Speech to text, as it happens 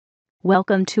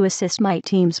Welcome to Assist My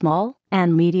Team Small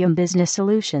and Medium Business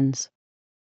Solutions.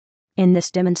 In this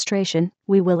demonstration,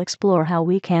 we will explore how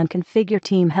we can configure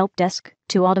Team Helpdesk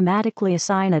to automatically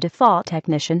assign a default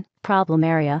technician, problem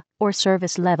area, or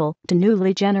service level to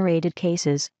newly generated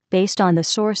cases based on the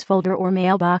source folder or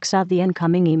mailbox of the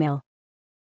incoming email.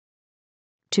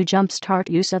 To jumpstart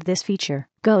use of this feature,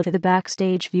 go to the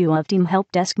Backstage view of Team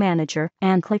Helpdesk Manager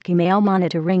and click Email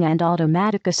Monitoring and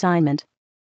Automatic Assignment.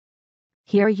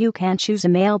 Here you can choose a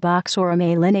mailbox or a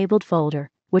mail-enabled folder,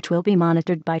 which will be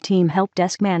monitored by Team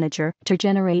Helpdesk Manager to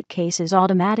generate cases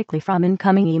automatically from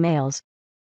incoming emails.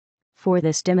 For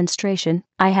this demonstration,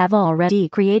 I have already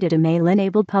created a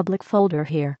mail-enabled public folder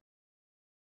here.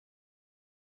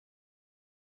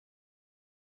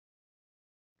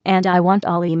 And I want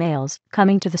all emails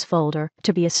coming to this folder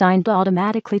to be assigned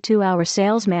automatically to our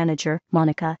sales manager,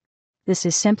 Monica. This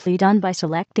is simply done by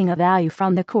selecting a value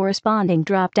from the corresponding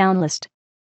drop-down list.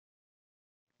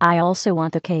 I also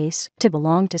want the case to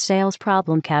belong to sales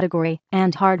problem category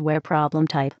and hardware problem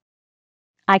type.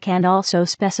 I can also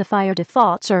specify a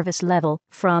default service level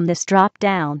from this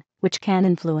drop-down, which can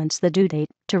influence the due date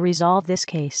to resolve this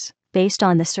case based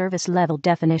on the service level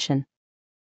definition.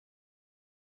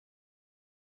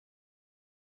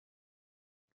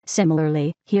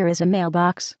 Similarly, here is a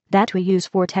mailbox that we use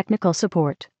for technical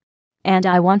support. And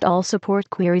I want all support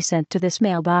queries sent to this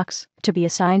mailbox to be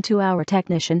assigned to our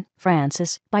technician,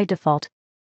 Francis, by default.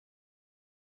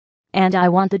 And I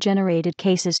want the generated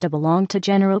cases to belong to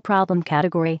general problem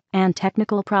category and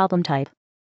technical problem type.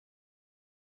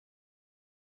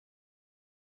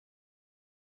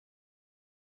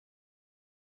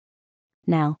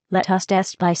 Now, let us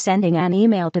test by sending an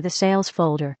email to the sales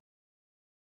folder.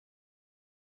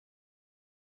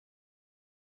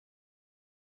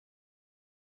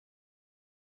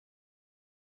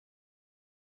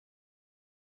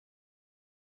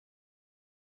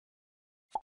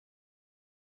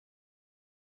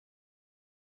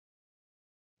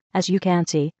 As you can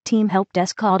see, Team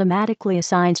Helpdesk automatically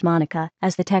assigns Monica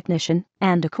as the technician,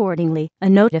 and accordingly, a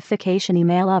notification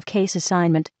email of case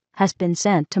assignment has been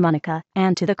sent to Monica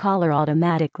and to the caller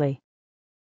automatically.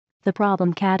 The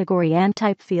problem category and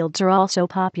type fields are also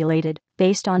populated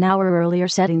based on our earlier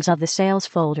settings of the sales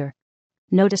folder.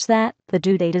 Notice that the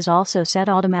due date is also set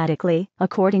automatically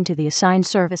according to the assigned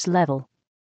service level.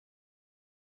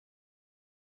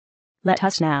 Let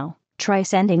us now try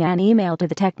sending an email to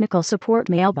the technical support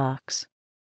mailbox.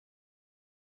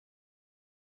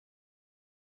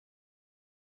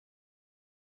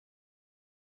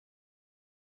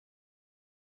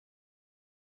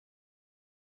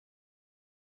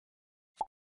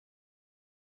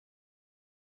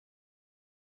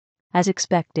 As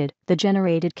expected, the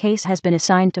generated case has been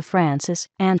assigned to Francis,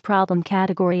 and problem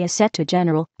category is set to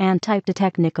general and type to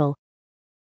technical.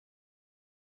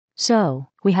 So,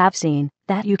 we have seen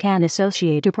that you can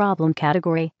associate a problem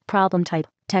category, problem type,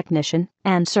 technician,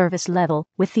 and service level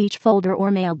with each folder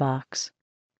or mailbox,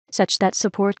 such that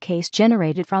support case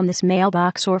generated from this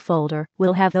mailbox or folder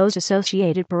will have those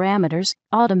associated parameters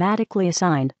automatically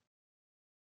assigned.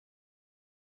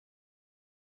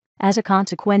 As a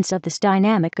consequence of this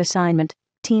dynamic assignment,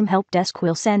 Team Helpdesk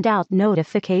will send out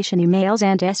notification emails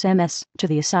and SMS to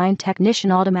the assigned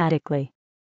technician automatically.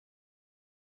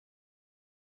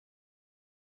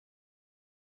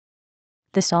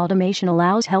 This automation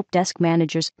allows Helpdesk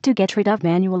managers to get rid of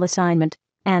manual assignment,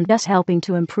 and thus helping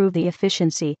to improve the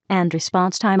efficiency and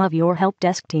response time of your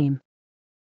Helpdesk team.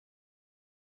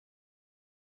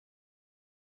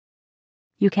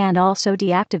 You can also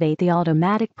deactivate the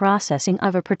automatic processing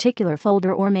of a particular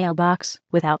folder or mailbox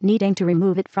without needing to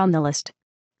remove it from the list.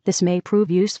 This may prove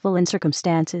useful in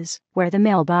circumstances where the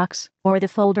mailbox or the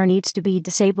folder needs to be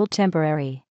disabled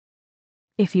temporarily.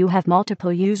 If you have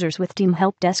multiple users with Team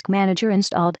Helpdesk Manager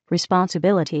installed,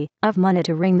 responsibility of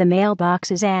monitoring the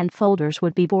mailboxes and folders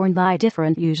would be borne by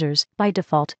different users by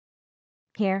default.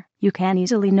 Here, you can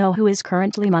easily know who is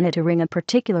currently monitoring a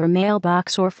particular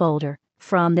mailbox or folder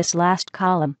from this last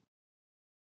column.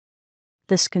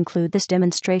 This concludes this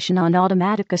demonstration on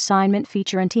automatic assignment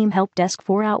feature in Team Helpdesk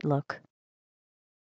for Outlook.